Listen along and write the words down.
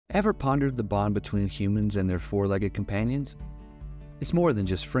Ever pondered the bond between humans and their four-legged companions? It's more than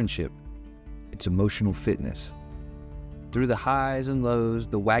just friendship, it's emotional fitness. Through the highs and lows,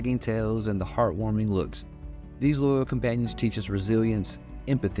 the wagging tails, and the heartwarming looks, these loyal companions teach us resilience,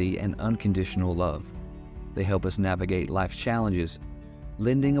 empathy, and unconditional love. They help us navigate life's challenges,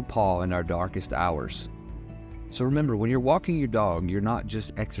 lending a paw in our darkest hours. So remember, when you're walking your dog, you're not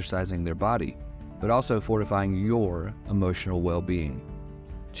just exercising their body, but also fortifying your emotional well-being.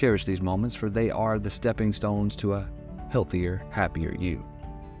 Cherish these moments, for they are the stepping stones to a healthier, happier you.